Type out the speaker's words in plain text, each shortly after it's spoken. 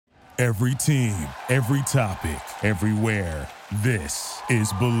Every team, every topic, everywhere. This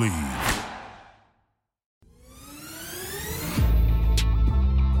is Believe.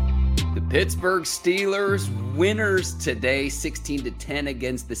 The Pittsburgh Steelers winners today, 16-10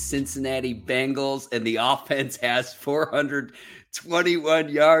 against the Cincinnati Bengals, and the offense has 421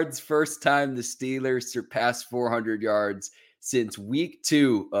 yards. First time the Steelers surpassed 400 yards since week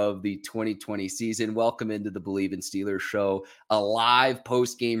 2 of the 2020 season. Welcome into the Believe in Steelers show, a live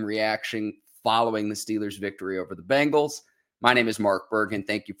post-game reaction following the Steelers' victory over the Bengals. My name is Mark Bergen.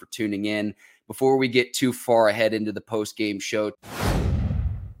 Thank you for tuning in. Before we get too far ahead into the post-game show,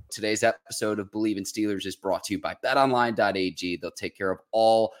 today's episode of Believe in Steelers is brought to you by betonline.ag. They'll take care of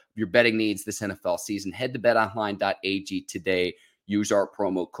all of your betting needs this NFL season. Head to betonline.ag today. Use our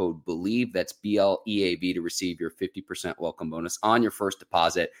promo code BELIEVE, that's BLEAV, to receive your 50% welcome bonus on your first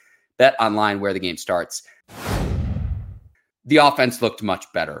deposit. Bet online, where the game starts. The offense looked much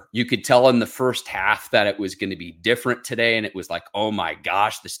better. You could tell in the first half that it was going to be different today, and it was like, oh my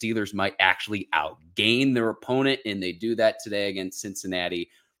gosh, the Steelers might actually outgain their opponent, and they do that today against Cincinnati.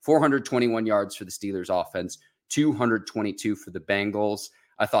 421 yards for the Steelers offense, 222 for the Bengals.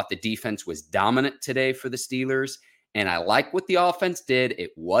 I thought the defense was dominant today for the Steelers, and I like what the offense did.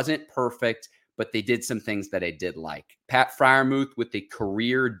 It wasn't perfect, but they did some things that I did like. Pat Freiermuth with a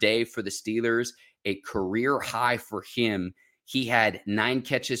career day for the Steelers, a career high for him. He had 9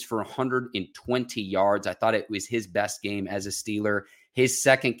 catches for 120 yards. I thought it was his best game as a Steeler. His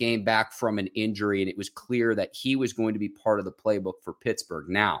second game back from an injury, and it was clear that he was going to be part of the playbook for Pittsburgh.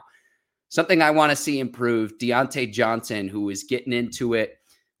 Now, something I want to see improved, Deontay Johnson, who was getting into it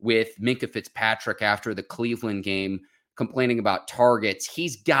with Minkah Fitzpatrick after the Cleveland game, complaining about targets.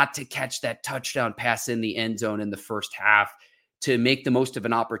 He's got to catch that touchdown pass in the end zone in the first half to make the most of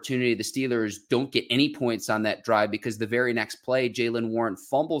an opportunity. The Steelers don't get any points on that drive because the very next play, Jaylen Warren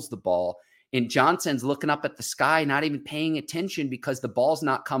fumbles the ball, and Johnson's looking up at the sky, not even paying attention because the ball's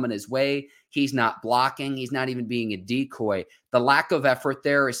not coming his way. He's not blocking. He's not even being a decoy. The lack of effort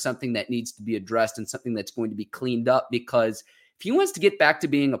there is something that needs to be addressed and something that's going to be cleaned up, because if he wants to get back to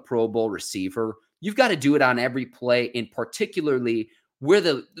being a Pro Bowl receiver, you've got to do it on every play, and particularly when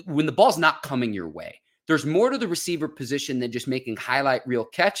the ball's not coming your way. There's more to the receiver position than just making highlight reel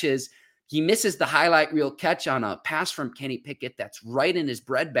catches. He misses the highlight reel catch on a pass from Kenny Pickett that's right in his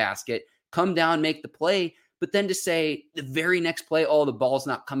breadbasket. Come down, make the play. But then to say the very next play, oh, the ball's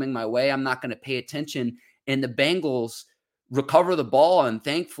not coming my way, I'm not going to pay attention. And the Bengals recover the ball, and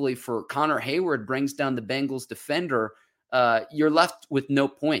thankfully for Connor Hayward, brings down the Bengals defender. You're left with no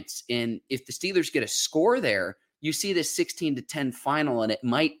points. And if the Steelers get a score there, you see this 16-10 final, and it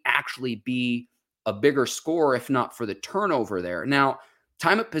might actually be a bigger score if not for the turnover there. Now,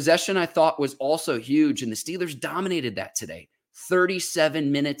 time of possession I thought was also huge, and the Steelers dominated that today.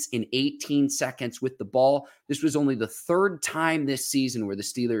 37 minutes and 18 seconds with the ball. This was only the third time this season where the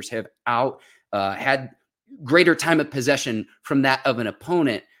Steelers have had greater time of possession from that of an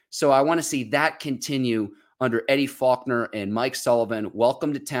opponent. So I want to see that continue under Eddie Faulkner and Mike Sullivan.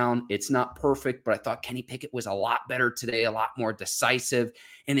 Welcome to town. It's not perfect, but I thought Kenny Pickett was a lot better today, a lot more decisive.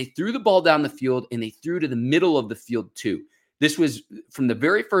 And they threw the ball down the field, and they threw to the middle of the field too. This was from the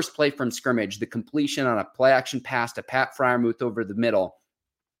very first play from scrimmage, the completion on a play action pass to Pat Freiermuth over the middle.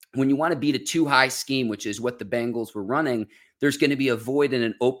 When you want to beat a too-high scheme, which is what the Bengals were running, there's going to be a void and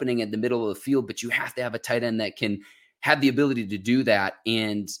an opening in the middle of the field, but you have to have a tight end that can have the ability to do that.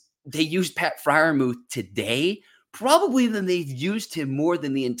 And they used Pat Freiermuth today, probably than they've used him more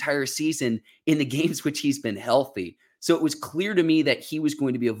than the entire season in the games which he's been healthy. So it was clear to me that he was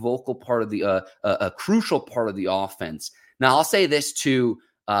going to be a vocal part of a crucial part of the offense. Now, I'll say this too.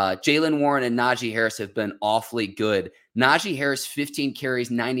 Jaylen Warren and Najee Harris have been awfully good. Najee Harris, 15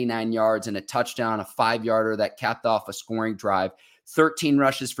 carries, 99 yards, and a touchdown, a 5-yarder that capped off a scoring drive. 13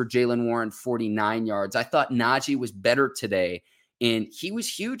 rushes for Jaylen Warren, 49 yards. I thought Najee was better today, and he was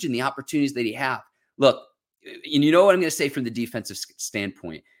huge in the opportunities that he had. Look, and you know what I'm going to say from the defensive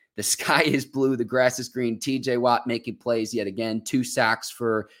standpoint. The sky is blue. The grass is green. TJ Watt making plays yet again. 2 sacks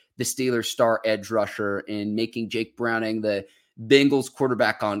for the Steelers' star edge rusher and making Jake Browning, the Bengals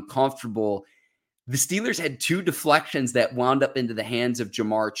quarterback, uncomfortable. The Steelers had 2 deflections that wound up into the hands of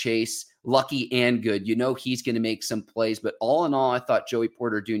Jamar Chase. Lucky and good. You know he's going to make some plays. But all in all, I thought Joey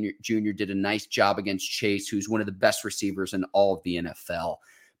Porter Jr. did a nice job against Chase, who's one of the best receivers in all of the NFL.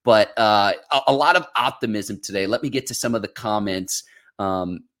 But a lot of optimism today. Let me get to some of the comments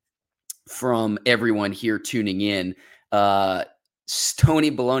from everyone here tuning in.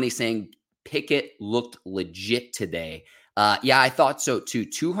 Stoney Baloney saying Pickett looked legit today. Yeah, I thought so too.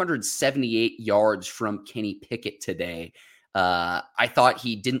 278 yards from Kenny Pickett today. I thought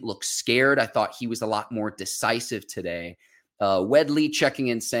he didn't look scared. I thought he was a lot more decisive today. Wedley checking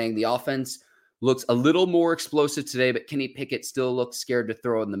in saying the offense looks a little more explosive today, but Kenny Pickett still looks scared to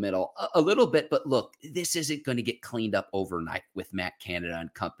throw in the middle a little bit. But look, this isn't going to get cleaned up overnight with Matt Canada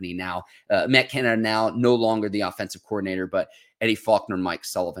and company now. Matt Canada now no longer the offensive coordinator, but Eddie Faulkner and Mike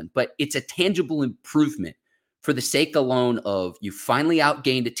Sullivan. But it's a tangible improvement for the sake alone of you finally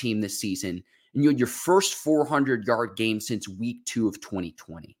outgained a team this season, and you had your first 400-yard game since week 2 of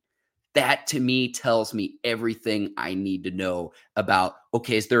 2020. That to me tells me everything I need to know about,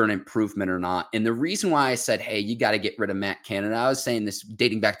 okay, is there an improvement or not? And the reason why I said, hey, you got to get rid of Matt Canada, I was saying this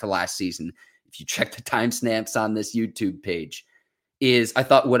dating back to last season. If you check the timestamps on this YouTube page, is I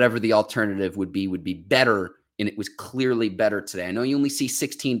thought whatever the alternative would be better. And it was clearly better today. I know you only see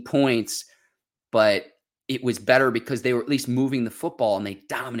 16 points, but it was better because they were at least moving the football and they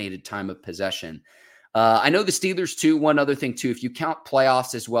dominated time of possession. I know the Steelers, too. One other thing, too, if you count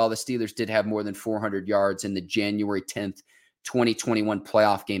playoffs as well, the Steelers did have more than 400 yards in the January 10th, 2021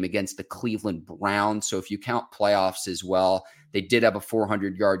 playoff game against the Cleveland Browns. So if you count playoffs as well, they did have a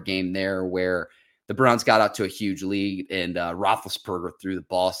 400-yard game there where the Browns got out to a huge lead and Roethlisberger threw the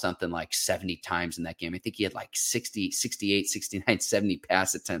ball something like 70 times in that game. I think he had like 60, 68, 69, 70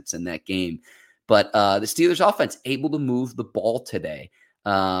 pass attempts in that game. But the Steelers offense able to move the ball today.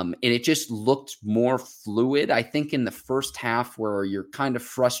 And it just looked more fluid, I think, in the first half where you're kind of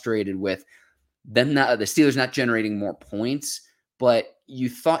frustrated with them the Steelers not generating more points, but you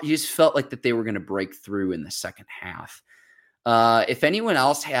just felt like that they were going to break through in the second half. If anyone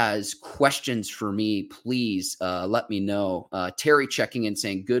else has questions for me, please let me know. Terry checking in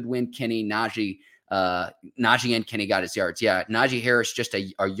saying, good win, Kenny. Najee and Kenny got his yards. Yeah, Najee Harris just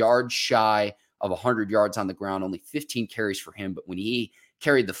a yard shy of 100 yards on the ground, only 15 carries for him. But when he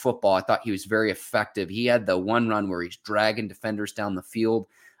carried the football, I thought he was very effective. He had the one run where he's dragging defenders down the field.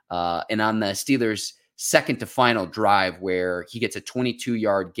 And on the Steelers' second to final drive where he gets a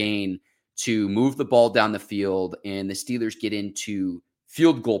 22-yard gain to move the ball down the field and the Steelers get into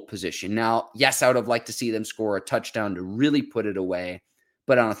field goal position. Now, yes, I would have liked to see them score a touchdown to really put it away.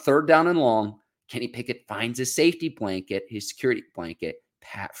 But on a third down and long, Kenny Pickett finds his safety blanket, his security blanket,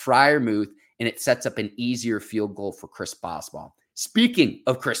 Pat Freiermuth, and it sets up an easier field goal for Chris Boswell. Speaking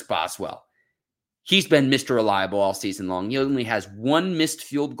of Chris Boswell, he's been Mr. Reliable all season long. He only has one missed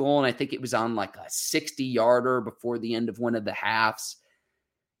field goal, and I think it was on like a 60-yarder before the end of one of the halves.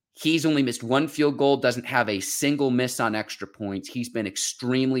 He's only missed one field goal, doesn't have a single miss on extra points. He's been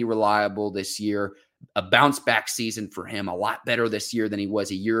extremely reliable this year. A bounce-back season for him, a lot better this year than he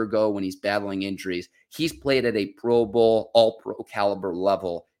was a year ago when he's battling injuries. He's played at a Pro Bowl, all-pro caliber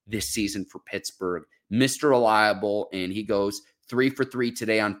level this season for Pittsburgh. Mr. Reliable, and he goes 3 for 3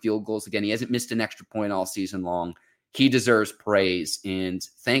 today on field goals. Again, he hasn't missed an extra point all season long. He deserves praise, and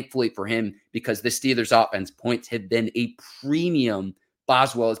thankfully for him, because the Steelers' offense points have been a premium,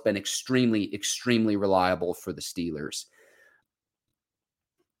 Boswell has been extremely, extremely reliable for the Steelers.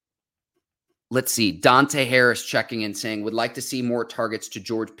 Let's see. Dante Harris checking in saying, would like to see more targets to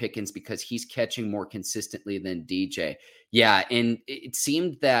George Pickens because he's catching more consistently than DJ. Yeah, and it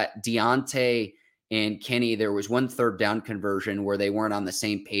seemed that Deontay and Kenny, there was one third down conversion where they weren't on the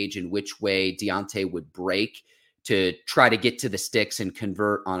same page in which way Deontay would break to try to get to the sticks and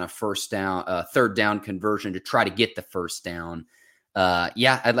convert on a third down conversion to try to get the first down.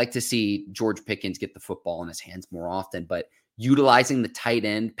 Yeah, I'd like to see George Pickens get the football in his hands more often, but utilizing the tight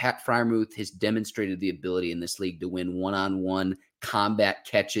end, Pat Freiermuth has demonstrated the ability in this league to win one-on-one combat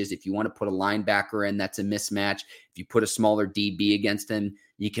catches. If you want to put a linebacker in, that's a mismatch. If you put a smaller DB against him,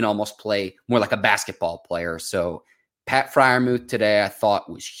 you can almost play more like a basketball player. So Pat Freiermuth today, I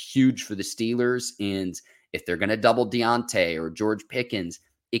thought, was huge for the Steelers. And if they're going to double Deontay or George Pickens,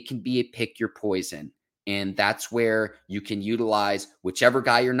 it can be a pick your poison. And that's where you can utilize whichever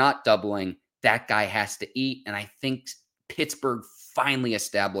guy you're not doubling, that guy has to eat. And I think Pittsburgh finally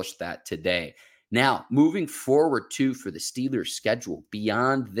established that today. Now, moving forward, too, for the Steelers' schedule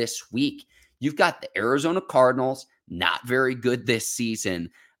beyond this week, you've got the Arizona Cardinals, not very good this season.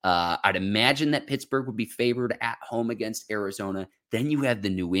 I'd imagine that Pittsburgh would be favored at home against Arizona. Then you have the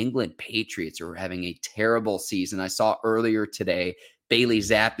New England Patriots, who are having a terrible season. I saw earlier today, Bailey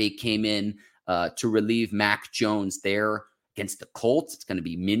Zappi came in to relieve Mac Jones there against the Colts. It's going to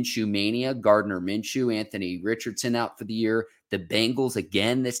be Minshew mania. Gardner Minshew, Anthony Richardson out for the year. The Bengals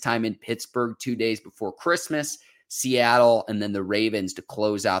again, this time in Pittsburgh 2 days before Christmas. Seattle, and then the Ravens to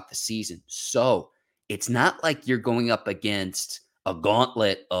close out the season. So it's not like you're going up against a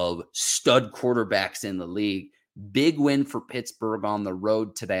gauntlet of stud quarterbacks in the league. Big win for Pittsburgh on the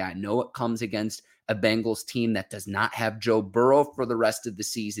road today. I know it comes against a Bengals team that does not have Joe Burrow for the rest of the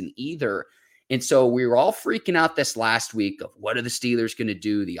season either. And so we were all freaking out this last week of what are the Steelers going to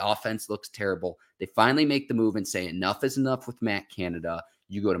do? The offense looks terrible. They finally make the move and say enough is enough with Matt Canada.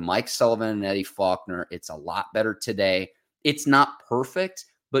 You go to Mike Sullivan and Eddie Faulkner. It's a lot better today. It's not perfect,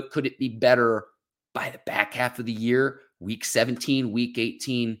 but could it be better by the back half of the year? Week 17, week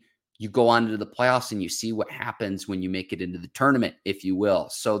 18, you go on to the playoffs and you see what happens when you make it into the tournament, if you will.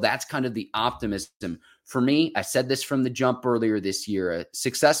 So that's kind of the optimism. For me, I said this from the jump earlier this year, a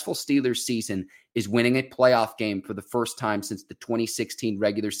successful Steelers season is winning a playoff game for the first time since the 2016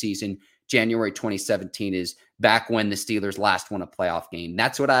 regular season. January 2017 is back when the Steelers last won a playoff game.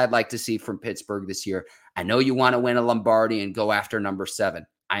 That's what I'd like to see from Pittsburgh this year. I know you want to win a Lombardi and go after number 7.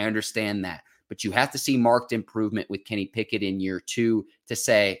 I understand that. But you have to see marked improvement with Kenny Pickett in year 2 to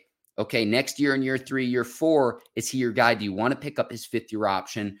say, okay, next year in year 3, year 4, is he your guy? Do you want to pick up his 5th-year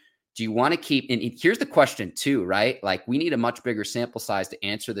option? Do you want to keep – and here's the question too, right? Like we need a much bigger sample size to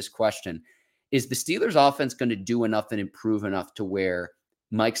answer this question. Is the Steelers offense going to do enough and improve enough to where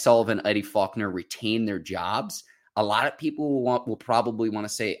Mike Sullivan, Eddie Faulkner retain their jobs? A lot of people will probably want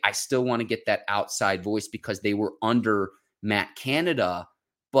to say, I still want to get that outside voice because they were under Matt Canada.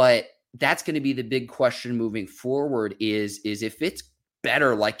 But that's going to be the big question moving forward is if it's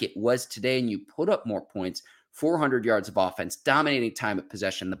better like it was today and you put up more points, 400 yards of offense, dominating time of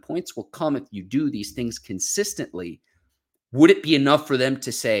possession, the points will come if you do these things consistently. Would it be enough for them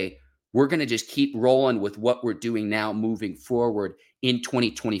to say, we're going to just keep rolling with what we're doing now moving forward in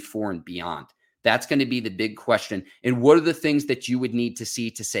 2024 and beyond? That's going to be the big question. And what are the things that you would need to see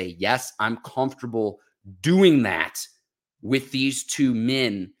to say, yes, I'm comfortable doing that with these two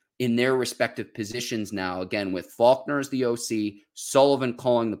men in their respective positions now, again, with Faulkner as the OC, Sullivan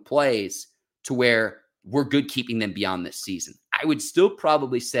calling the plays, to where we're good keeping them beyond this season. I would still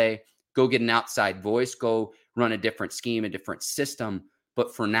probably say go get an outside voice, go run a different scheme, a different system.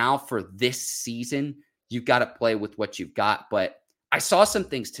 But for now, for this season, you've got to play with what you've got. But I saw some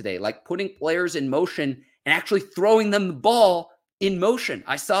things today, like putting players in motion and actually throwing them the ball in motion.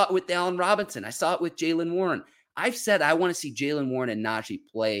 I saw it with Allen Robinson. I saw it with Jaylen Warren. I've said I want to see Jaylen Warren and Najee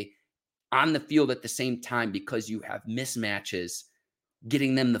play on the field at the same time because you have mismatches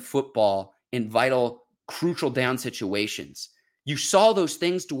getting them the football in vital, crucial down situations. You saw those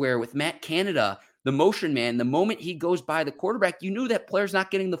things to where with Matt Canada, the motion man, the moment he goes by the quarterback, you knew that player's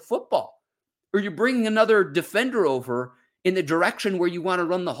not getting the football. Or you're bringing another defender over in the direction where you want to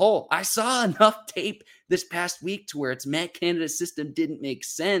run the hole. I saw enough tape this past week to where it's Matt Canada's system didn't make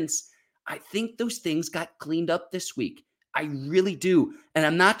sense. I think those things got cleaned up this week. I really do. And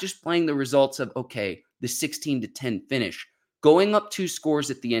I'm not just playing the results of, okay, the 16-10 finish, going up 2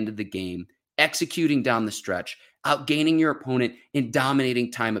 scores at the end of the game, executing down the stretch, outgaining your opponent, and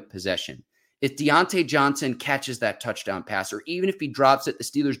dominating time of possession. If Deontay Johnson catches that touchdown pass, or even if he drops it, the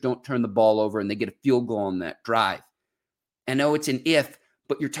Steelers don't turn the ball over and they get a field goal on that drive. I know it's an if,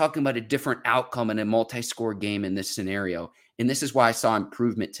 but you're talking about a different outcome in a multi-score game in this scenario. And this is why I saw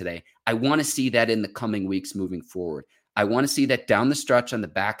improvement today. I want to see that in the coming weeks moving forward. I want to see that down the stretch on the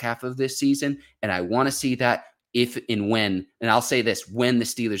back half of this season. And I want to see that if and when, and I'll say this, when the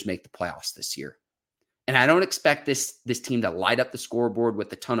Steelers make the playoffs this year. And I don't expect this team to light up the scoreboard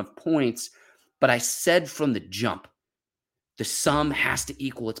with a ton of points, but I said from the jump, the sum has to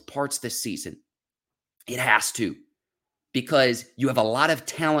equal its parts this season. It has to, because you have a lot of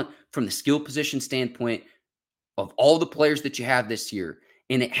talent from the skill position standpoint of all the players that you have this year.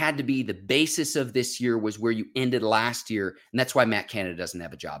 And it had to be the basis of this year was where you ended last year. And that's why Matt Canada doesn't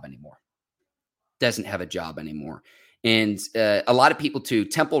have a job anymore. And a lot of people too,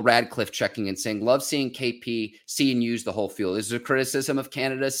 Temple Radcliffe checking in saying, love seeing KP see and use the whole field. This is a criticism of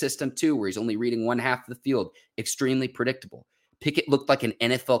Canada's system too, where he's only reading one half of the field. Extremely predictable. Pickett looked like an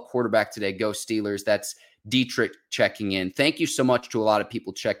NFL quarterback today. Go Steelers. That's Dietrich checking in. Thank you so much to a lot of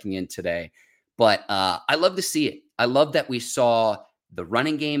people checking in today. But I love to see it. I love that we saw the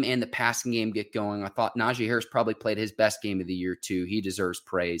running game and the passing game get going. I thought Najee Harris probably played his best game of the year too. He deserves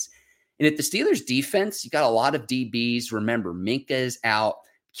praise. And at the Steelers defense, you got a lot of DBs. Remember, Minka is out.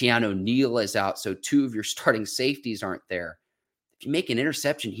 Keanu Neal is out. So 2 of your starting safeties aren't there. If you make an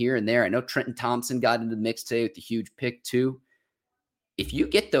interception here and there, I know Trenton Thompson got into the mix today with the huge pick too. If you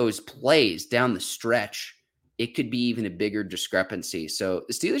get those plays down the stretch, it could be even a bigger discrepancy. So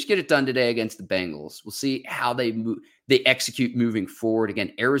the Steelers get it done today against the Bengals. We'll see how they execute moving forward.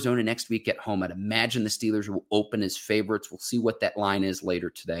 Again, Arizona next week at home. I'd imagine the Steelers will open as favorites. We'll see what that line is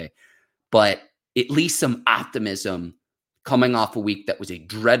later today. But at least some optimism coming off a week that was a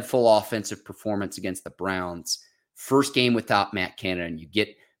dreadful offensive performance against the Browns. First game without Matt Canada, and you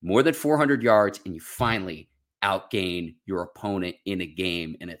get more than 400 yards, and you finally outgain your opponent in a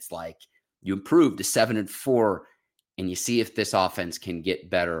game. And it's like you improve to 7-4, and you see if this offense can get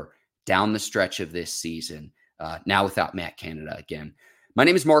better down the stretch of this season, now without Matt Canada again. My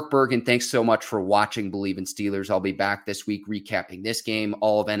name is Mark Bergen. Thanks so much for watching Believe in Steelers. I'll be back this week recapping this game,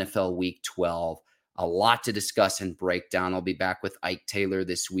 all of NFL Week 12. A lot to discuss and break down. I'll be back with Ike Taylor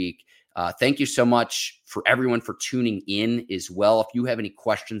this week. Thank you so much for everyone for tuning in as well. If you have any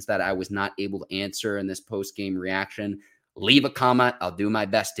questions that I was not able to answer in this post-game reaction, leave a comment. I'll do my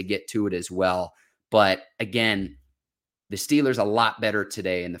best to get to it as well. But again, the Steelers a lot better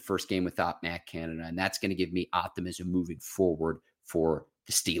today in the first game without Matt Canada, and that's going to give me optimism moving forward for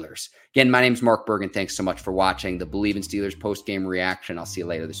the Steelers. Again, my name is Mark Bergen. Thanks so much for watching the Believe in Steelers post-game reaction. I'll see you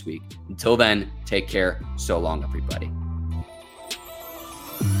later this week. Until then, take care. So long, everybody.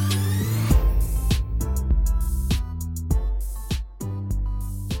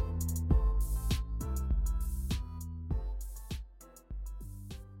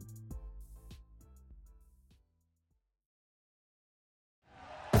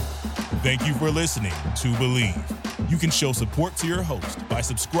 Thank you for listening to Believe. You can show support to your host by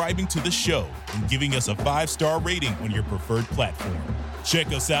subscribing to the show and giving us a 5-star rating on your preferred platform. Check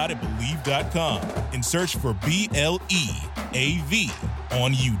us out at Believe.com and search for BLEAV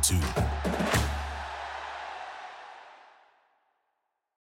on YouTube.